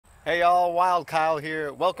Hey y'all, Wild Kyle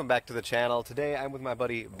here. Welcome back to the channel. Today I'm with my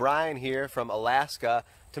buddy Brian here from Alaska.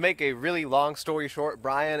 To make a really long story short,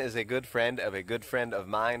 Brian is a good friend of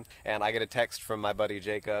mine, and I get a text from my buddy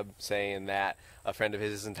Jacob saying that a friend of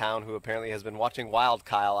his is in town who apparently has been watching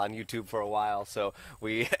WILDKYLE on YouTube for a while, so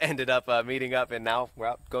we ended up meeting up, and now we're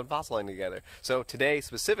out going fossiling together. So today,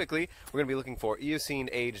 specifically, we're going to be looking for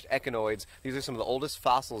Eocene-aged echinoids. These are some of the oldest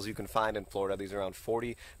fossils you can find in Florida. These are around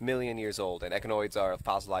 40 million years old, and echinoids are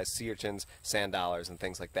fossilized sea urchins, sand dollars, and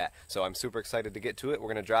things like that. So I'm super excited to get to it. We're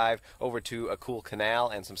going to drive over to a cool canal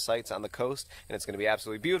and some sites on the coast, and it's going to be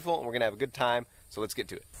absolutely beautiful, and we're going to have a good time, so let's get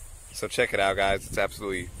to it. So check it out, guys. It's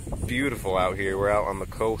absolutely beautiful out here. We're out on the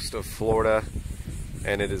coast of Florida,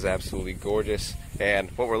 and it is absolutely gorgeous. And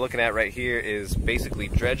what we're looking at right here is basically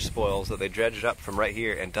dredge spoils that they dredged up from right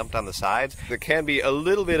here and dumped on the sides. There can be a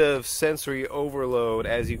little bit of sensory overload.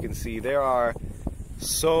 As you can see, there are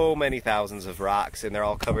so many thousands of rocks, and they're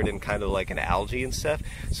all covered in kind of like an algae and stuff.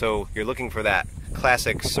 So you're looking for that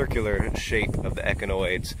classic circular shape of the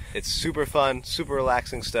echinoids. It's super fun, super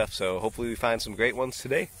relaxing stuff, so hopefully we find some great ones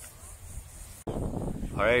today.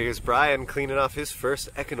 Alright, here's Brian cleaning off his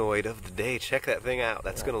first echinoid of the day. Check that thing out.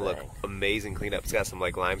 That's gonna look amazing cleaned up. It's got some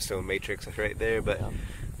like limestone matrix right there, but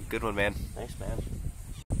good one, man. Thanks, man.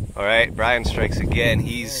 Alright, Brian strikes again.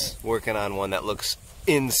 He's working on one that looks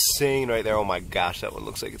insane right there. Oh my gosh, that one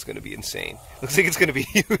looks like it's gonna be insane. Looks like it's gonna be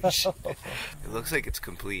huge. It looks like it's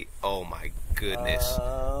complete. Oh my goodness.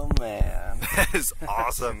 Oh man. That is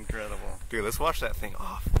awesome. Incredible. Dude, let's watch that thing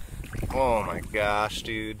off. Oh my gosh,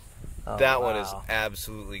 dude. Oh, that wow. one is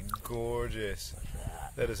absolutely gorgeous.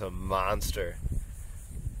 That is a monster.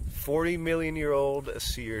 40 million year old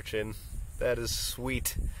sea urchin. That is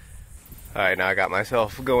sweet. Alright, now I got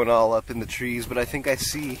myself going all up in the trees, but I think I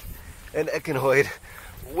see an echinoid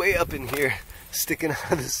way up in here, sticking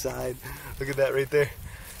on the side. Look at that right there.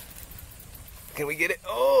 Can we get it?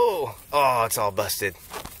 Oh! Oh, it's all busted.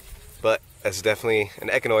 But that's definitely an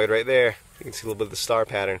echinoid right there. You can see a little bit of the star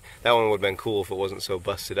pattern. That one would have been cool if it wasn't so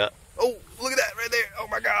busted up. Oh, look at that right there. Oh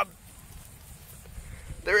my god.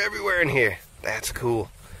 They're everywhere in here. That's cool.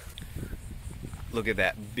 Look at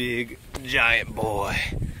that big, giant boy.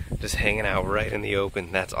 Just hanging out right in the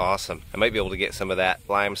open. That's awesome. I might be able to get some of that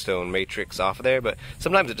limestone matrix off of there, but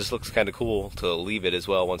sometimes it just looks kind of cool to leave it as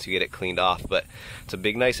well once you get it cleaned off. But it's a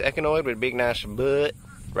big, nice echinoid with a big, nice butt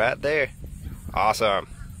right there. Awesome.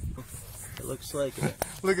 It looks like it.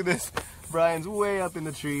 Look at this. Brian's way up in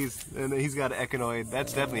the trees, and he's got an echinoid.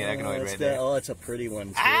 That's definitely an echinoid right there. Oh, it's a pretty one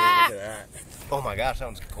too. Ah! Look at that. Oh my gosh, that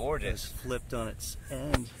one's gorgeous. It's flipped on its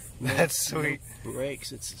end. That's sweet. No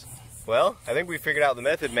breaks. It's. Well, I think we figured out the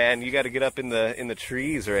method, man. You got to get up in the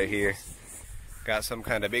trees right here. Got some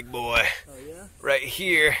kind of big boy. Oh yeah. Right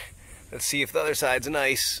here. Let's see if the other side's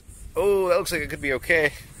nice. Oh, that looks like it could be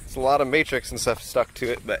okay. There's a lot of matrix and stuff stuck to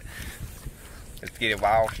it, but let's get it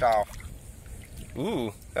washed off.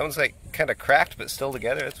 Ooh, that one's like kind of cracked but still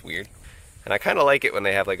together. That's weird. And I kind of like it when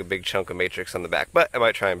they have like a big chunk of matrix on the back, but I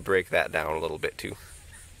might try and break that down a little bit too.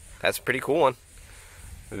 That's a pretty cool one.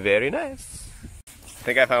 Very nice. I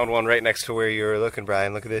think I found one right next to where you were looking,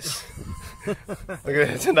 Brian. Look at this. Look at it.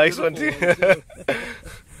 It's a nice one too.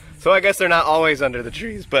 So I guess they're not always under the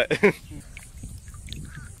trees, but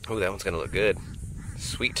oh, that one's gonna look good.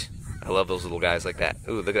 Sweet. I love those little guys like that.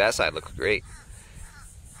 Ooh, look at that side. Looks great.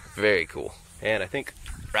 Very cool. And I think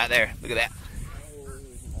right there, look at that.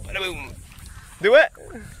 Boom. Do it.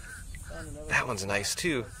 That one's nice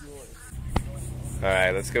too.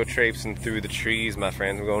 Alright, let's go traipsing through the trees, my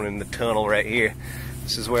friends. We're going in the tunnel right here.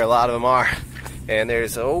 This is where a lot of them are. And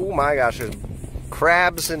there's, oh my gosh, there's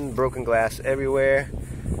crabs and broken glass everywhere.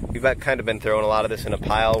 We've kind of been throwing a lot of this in a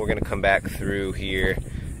pile. We're going to come back through here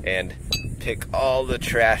and pick all the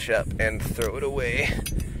trash up and throw it away,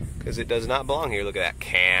 because it does not belong here. Look at that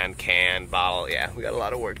can, bottle. Yeah, we got a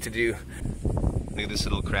lot of work to do. Look at this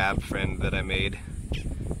little crab friend that I made.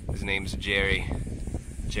 His name's Jerry.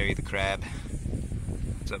 Jerry the crab.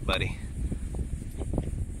 What's up, buddy?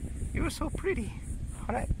 You are so pretty.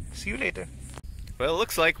 Alright, see you later. Well, it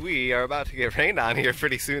looks like we are about to get rained on here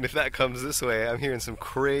pretty soon if that comes this way. I'm hearing some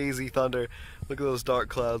crazy thunder. Look at those dark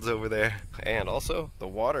clouds over there. And also, the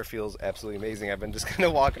water feels absolutely amazing. I've been just kind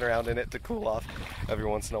of walking around in it to cool off every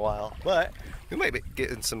once in a while. But we might be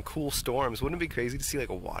getting some cool storms. Wouldn't it be crazy to see like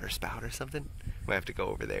a water spout or something? Might have to go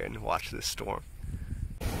over there and watch this storm.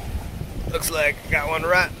 Looks like I got one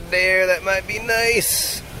right there. That might be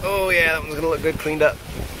nice. Oh yeah, that one's gonna look good cleaned up.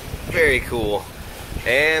 Very cool.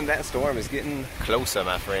 And that storm is getting closer,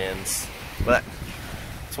 my friends. But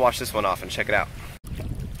let's wash this one off and check it out.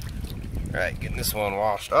 Alright, getting this one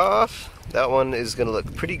washed off. That one is gonna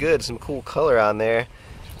look pretty good. Some cool color on there.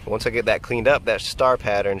 Once I get that cleaned up, that star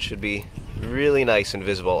pattern should be really nice and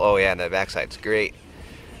visible. Oh yeah, and that backside's great.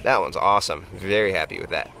 That one's awesome. Very happy with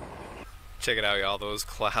that. Check it out, y'all. Those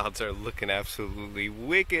clouds are looking absolutely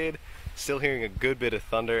wicked. Still hearing a good bit of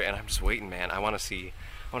thunder, and I'm just waiting, man. I want to see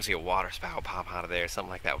a water spout pop out of there. Something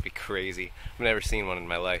like that would be crazy. I've never seen one in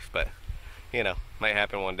my life, but you know, might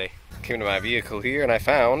happen one day. Came to my vehicle here, and I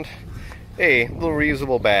found a little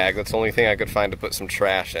reusable bag. That's the only thing I could find to put some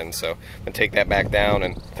trash in. So I'm gonna take that back down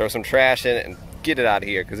and throw some trash in it and get it out of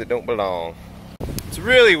here because it don't belong. It's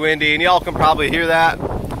really windy, and y'all can probably hear that.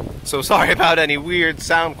 So sorry about any weird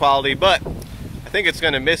sound quality, but I think it's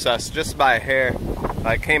gonna miss us just by a hair.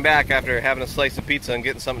 I came back after having a slice of pizza and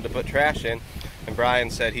getting something to put trash in, and Brian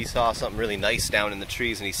said he saw something really nice down in the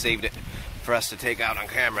trees and he saved it for us to take out on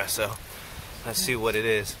camera. So let's see what it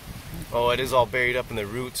is. Oh, it is all buried up in the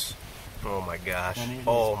roots. Oh my gosh.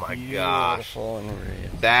 Oh my gosh.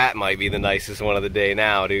 That might be the nicest one of the day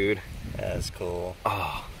now, dude. That's cool.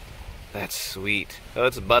 Oh, that's sweet. Oh,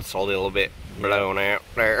 its butt's a little bit blown out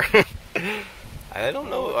there. I don't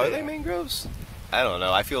know. Are they mangroves? I don't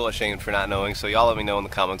know. I feel ashamed for not knowing, so y'all let me know in the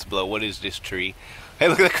comments below. What is this tree? Hey,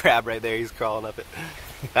 look at the crab right there. He's crawling up it.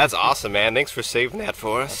 That's awesome, man. Thanks for saving that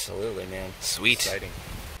for us. Absolutely, man. Sweet. Exciting.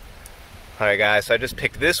 Alright guys, so I just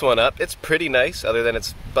picked this one up. It's pretty nice, other than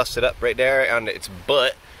it's busted up right there on its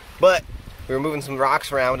butt. But we were moving some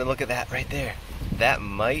rocks around, and look at that right there. That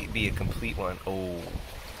might be a complete one. Oh.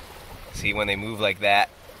 See when they move like that?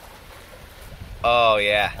 Oh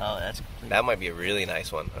yeah. Oh, that's complete. That might be a really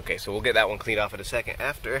nice one. Okay, so we'll get that one cleaned off in a second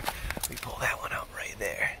after we pull that one out right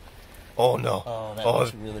there. Oh no. Oh, that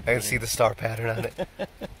looks really pretty. I can see the star pattern on it.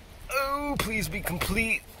 Oh, please be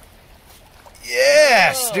complete.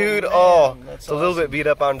 Yes, oh, dude. Man, oh, it's a awesome. little bit beat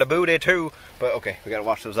up on the booty too. But okay, we gotta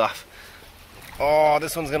wash those off. Oh,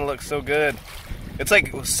 this one's gonna look so good. It's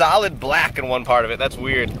like solid black in one part of it. That's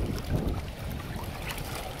weird.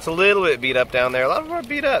 It's a little bit beat up down there. A lot of them are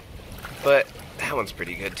beat up. But that one's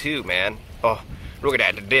pretty good too, man. Oh, look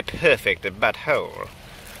at that. They're perfect. The butthole.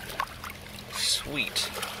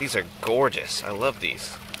 Sweet. These are gorgeous. I love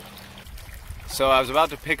these. So I was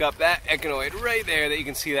about to pick up that echinoid right there that you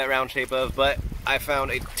can see that round shape of, but I found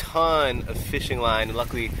a ton of fishing line, and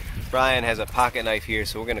luckily Brian has a pocket knife here,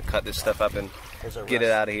 so we're gonna cut this stuff up and get it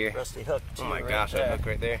out of here. Rusty hook too, oh my right gosh, that hook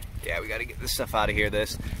right there. Yeah, we gotta get this stuff out of here.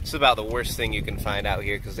 This is about the worst thing you can find out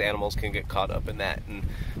here because the animals can get caught up in that, and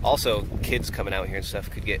also kids coming out here and stuff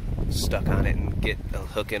could get stuck on it and get a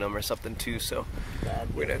hook in them or something too. So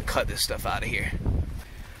we're gonna cut this stuff out of here.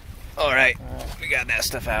 All right, we got that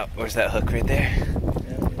stuff out. Where's that hook right there?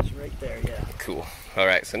 Yeah, it's right there, yeah. Cool. All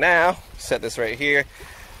right, so now set this right here.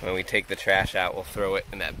 When we take the trash out, we'll throw it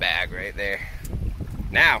in that bag right there.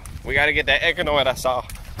 Now, we gotta get that echinoid I saw.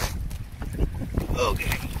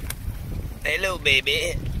 Okay. Hello,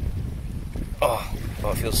 baby. Oh,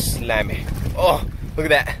 it feels slimy. Oh, look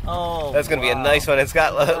at that. Oh, that's gonna be a nice one. It's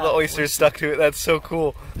got the oysters stuck to it. That's so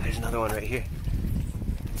cool. There's another one right here.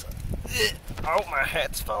 Oh, my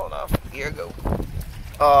hat's falling off. Here we go.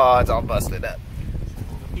 Oh, it's all busted up.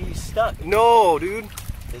 He's stuck. No, dude.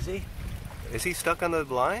 Is he? Is he stuck on the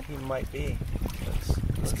line? He might be.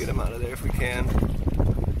 Let's get him out of there if we can.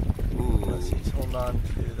 Ooh. He's holding on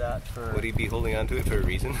to that for... Would he be holding on to it for a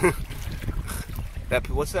reason?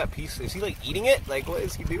 What's that piece? Is he like eating it? Like, what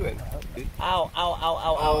is he doing? Ow, ow, ow,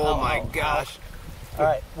 ow, oh ow, my ow, gosh. Ow.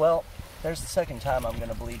 Alright, well, there's the second time I'm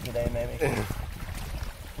gonna bleed today, maybe.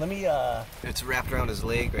 Let me, It's wrapped around his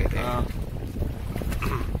leg right there.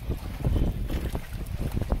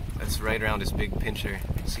 That's right around his big pincher.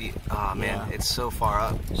 See, oh man, it's so far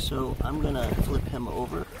up. So I'm gonna flip him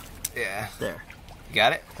over. Yeah. There. You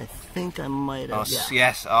got it? I think I might have. Oh,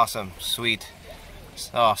 yes, awesome, sweet.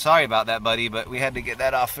 Oh, sorry about that, buddy, but we had to get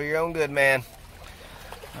that off for your own good, man.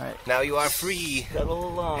 All right. Now you are free. Settle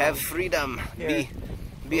along. Have freedom. Here.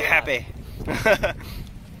 Be happy.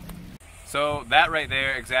 So that right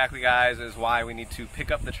there, exactly, guys, is why we need to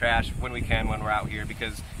pick up the trash when we can when we're out here,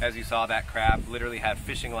 because as you saw, that crab literally had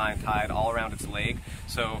fishing line tied all around its leg.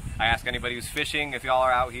 So I ask anybody who's fishing, if y'all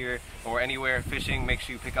are out here or anywhere fishing, make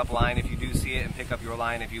sure you pick up line if you do see it, and pick up your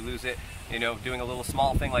line if you lose it. You know, doing a little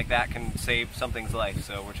small thing like that can save something's life.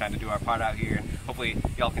 So we're trying to do our part out here, and hopefully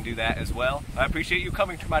y'all can do that as well. I appreciate you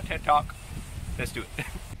coming to my TED Talk. Let's do it.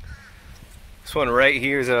 This one right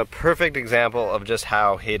here is a perfect example of just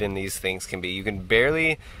how hidden these things can be. You can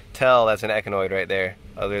barely tell that's an echinoid right there,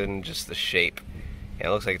 other than just the shape. And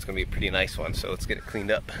it looks like it's going to be a pretty nice one, so let's get it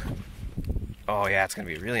cleaned up. Oh yeah, it's going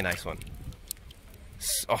to be a really nice one.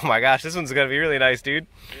 Oh my gosh, this one's going to be really nice, dude.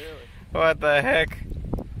 Really? What the heck?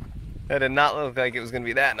 That did not look like it was going to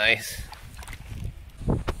be that nice.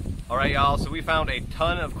 Alright y'all, so we found a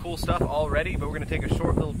ton of cool stuff already, but we're going to take a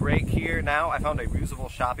short little break here now. I found a reusable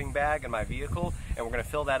shopping bag in my vehicle, and we're going to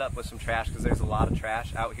fill that up with some trash because there's a lot of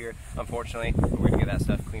trash out here, unfortunately. But we're going to get that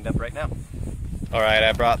stuff cleaned up right now. Alright,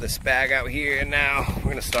 I brought this bag out here, and now we're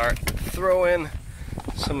going to start throwing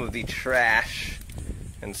some of the trash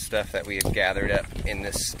and stuff that we have gathered up in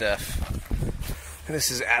this stuff. And this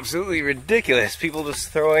is absolutely ridiculous. People just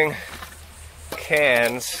throwing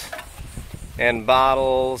cans and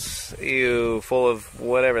bottles, ew, full of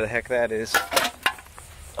whatever the heck that is,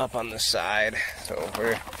 up on the side. So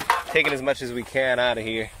we're taking as much as we can out of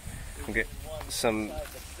here and get some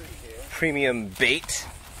premium bait,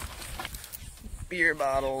 beer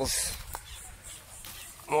bottles,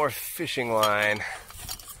 more fishing line,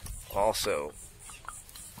 also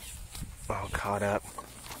all caught up.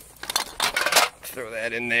 Throw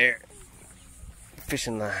that in there.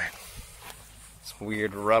 Fishing line, some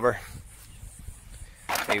weird rubber,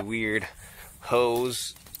 a weird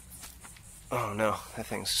hose. Oh no, that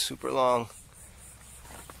thing's super long.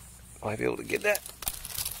 Will I be able to get that?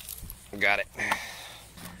 Got it.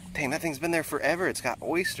 Dang, that thing's been there forever. It's got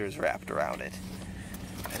oysters wrapped around it.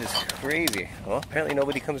 That is crazy. Well, apparently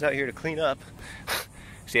nobody comes out here to clean up.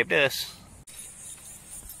 Except us.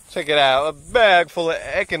 Check it out, a bag full of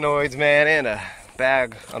echinoids, man, and a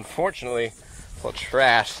bag, unfortunately, full of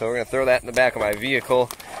trash. So we're gonna throw that in the back of my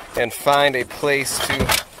vehicle and find a place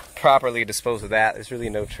to properly dispose of that. There's really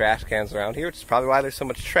no trash cans around here, which is probably why there's so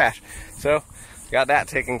much trash. So got that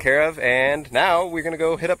taken care of, and now we're gonna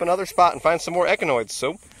go hit up another spot and find some more echinoids.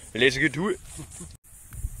 So let's get to it.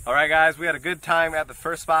 Alright guys, we had a good time at the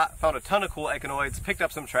first spot, found a ton of cool echinoids, picked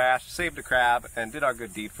up some trash, saved a crab, and did our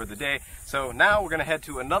good deed for the day. So now we're going to head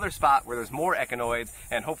to another spot where there's more echinoids,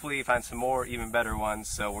 and hopefully find some more even better ones.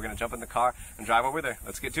 So we're going to jump in the car and drive over there.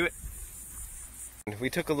 Let's get to it.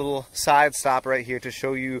 We took a little side stop right here to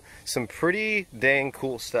show you some pretty dang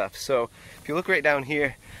cool stuff. So if you look right down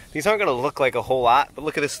here, these aren't going to look like a whole lot, but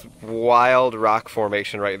look at this wild rock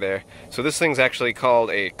formation right there. So this thing's actually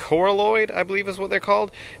called a coralloid, I believe is what they're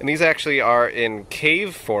called. And these actually are in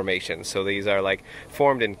cave formations. So these are like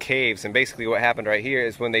formed in caves. And basically what happened right here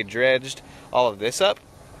is when they dredged all of this up,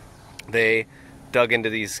 they dug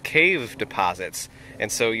into these cave deposits.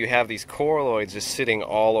 And so you have these coralloids just sitting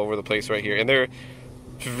all over the place right here. And they're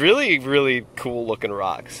really, really cool looking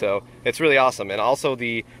rock. So it's really awesome. And also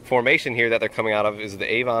the formation here that they're coming out of is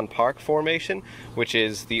the Avon Park Formation, which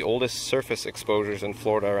is the oldest surface exposures in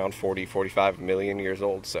Florida, around 45 million years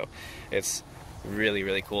old. So it's really,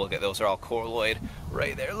 really cool. Look at those, are all coralloid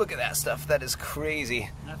right there. Look at that stuff. That is crazy.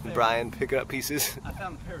 Brian picking up pieces. I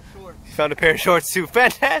found a pair of shorts. You found a pair of shorts too.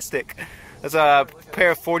 Fantastic. That's a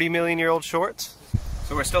pair of 40 million year old shorts.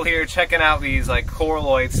 So we're still here checking out these like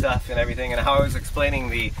coralloid stuff and everything, and how I was explaining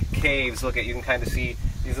the caves. Look at, you can kind of see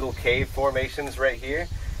these little cave formations right here.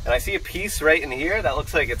 And I see a piece right in here that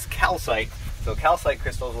looks like it's calcite. So calcite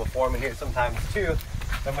crystals will form in here sometimes too.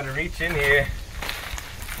 I'm gonna reach in here,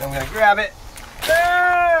 and I'm gonna grab it.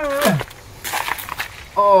 Ah!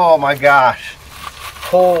 Oh my gosh.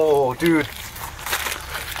 Oh dude.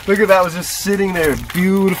 Look at that, was just sitting there.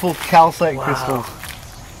 Beautiful calcite crystals.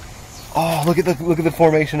 Oh, look at the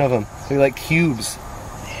formation of them. They're like cubes.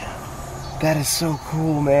 Yeah. That is so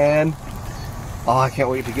cool, man. Oh, I can't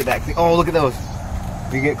wait to get that. Oh, look at those.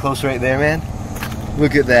 You get close right there, man.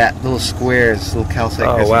 Look at that, little squares, little calcite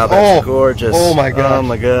crystals. Oh wow, that's gorgeous. Oh my god. Oh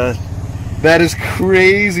my god. That is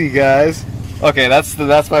crazy, guys. Okay, that's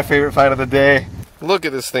my favorite find of the day. Look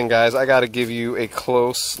at this thing, guys. I gotta give you a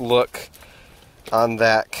close look on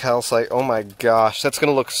that calcite. Oh my gosh, that's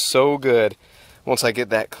gonna look so good once I get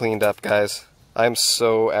that cleaned up, guys. I'm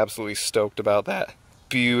so absolutely stoked about that.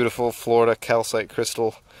 Beautiful Florida calcite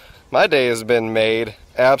crystal. My day has been made.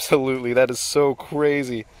 Absolutely, that is so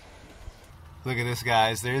crazy. Look at this,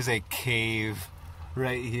 guys. There's a cave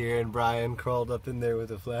right here, and Brian crawled up in there with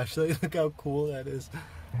a flashlight. Look how cool that is.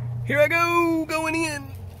 Here I go, going in.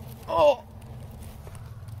 Oh.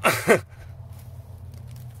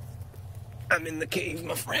 I'm in the cave,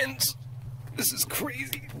 my friends. This is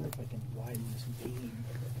crazy.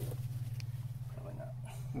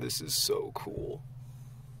 This is so cool.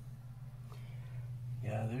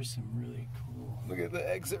 Yeah, there's some really cool. Look at the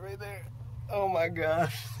exit right there. Oh my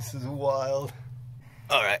gosh, this is wild.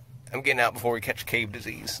 Alright, I'm getting out before we catch cave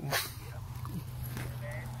disease.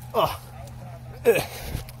 Oh.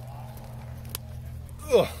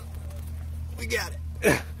 Oh. We got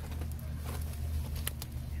it.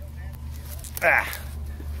 Ah.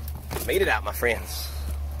 Made it out, my friends.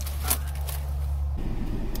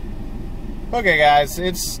 Okay guys,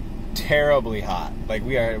 it's terribly hot. Like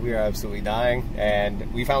we are absolutely dying,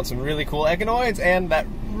 and we found some really cool echinoids, and that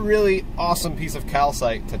really awesome piece of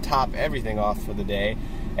calcite to top everything off for the day.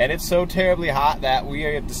 And it's so terribly hot that we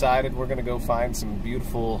have decided we're going to go find some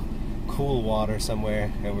beautiful, cool water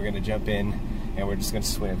somewhere, and we're going to jump in, and we're just going to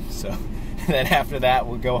swim. So then after that,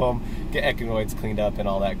 we'll go home, get Echinoids cleaned up and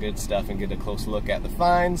all that good stuff, and get a close look at the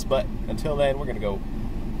finds. But until then, we're going to go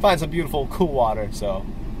find some beautiful, cool water. So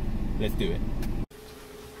let's do it.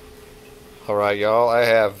 Alright, y'all, I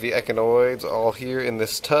have the Echinoids all here in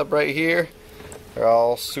this tub right here. They're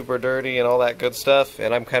all super dirty and all that good stuff,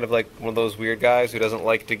 and I'm kind of like one of those weird guys who doesn't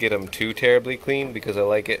like to get them too terribly clean, because I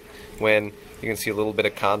like it when you can see a little bit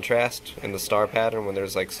of contrast in the star pattern when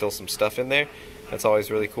there's like still some stuff in there. That's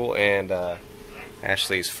always really cool. And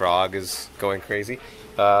Ashley's frog is going crazy.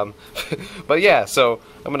 But yeah, so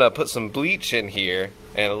I'm gonna put some bleach in here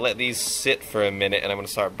and let these sit for a minute, and I'm gonna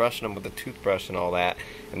start brushing them with a toothbrush and all that,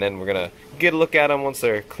 and then we're gonna get a look at them once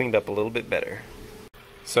they're cleaned up a little bit better.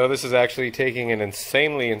 So this is actually taking an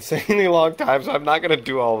insanely long time, so I'm not going to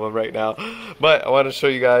do all of them right now. But I want to show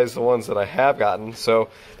you guys the ones that I have gotten. So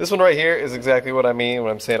this one right here is exactly what I mean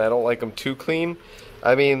when I'm saying I don't like them too clean.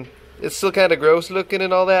 I mean, it's still kind of gross looking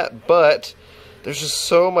and all that, but there's just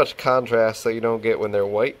so much contrast that you don't get when they're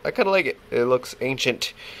white. I kind of like it. It looks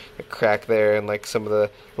ancient. A crack there and like some of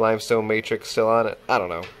the limestone matrix still on it. I don't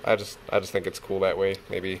know. I just think it's cool that way.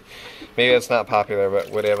 Maybe it's not popular,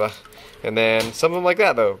 but whatever. And then some of them like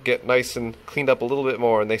that though get nice and cleaned up a little bit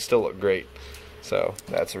more, and they still look great. So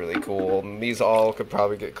that's really cool. And these all could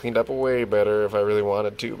probably get cleaned up way better if I really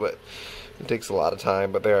wanted to, but it takes a lot of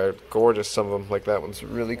time. But they are gorgeous. Some of them, like that one's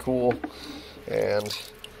really cool, and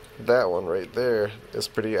that one right there is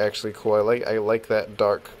pretty actually cool. I like that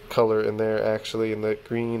dark color in there actually, in the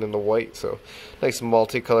green and the white. So nice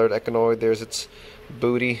multicolored Echinoid. There's its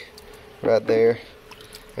booty right there,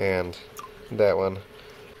 and that one.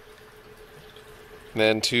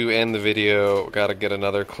 Then to end the video, gotta get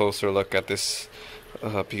another closer look at this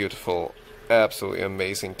beautiful, absolutely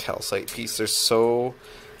amazing calcite piece. There's so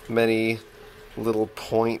many little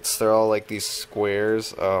points. They're all like these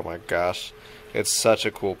squares. Oh my gosh. It's such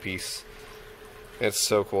a cool piece. It's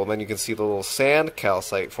so cool. And then you can see the little sand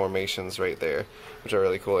calcite formations right there, which are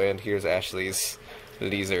really cool. And here's Ashley's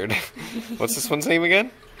lizard. What's this one's name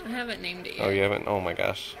again? I haven't named it yet. Oh, you haven't? Oh my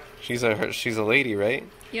gosh. She's a lady, right?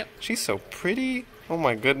 Yep. She's so pretty. Oh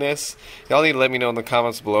my goodness. Y'all need to let me know in the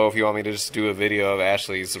comments below if you want me to just do a video of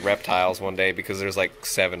Ashley's reptiles one day, because there's like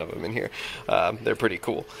 7 of them in here. They're pretty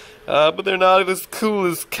cool. But they're not as cool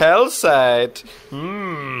as calcite. I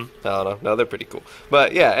don't know. No, they're pretty cool.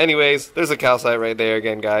 But yeah, anyways, there's a calcite right there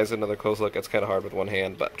again, guys. Another close look. It's kind of hard with one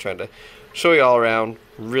hand, but I'm trying to show you all around.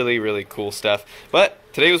 Really, really cool stuff. But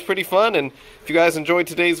today was pretty fun, and if you guys enjoyed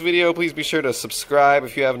today's video, please be sure to subscribe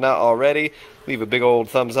if you have not already. Leave a big old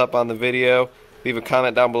thumbs up on the video. Leave a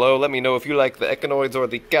comment down below. Let me know if you like the Echinoids or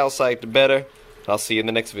the calcite better. I'll see you in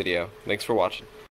the next video. Thanks for watching.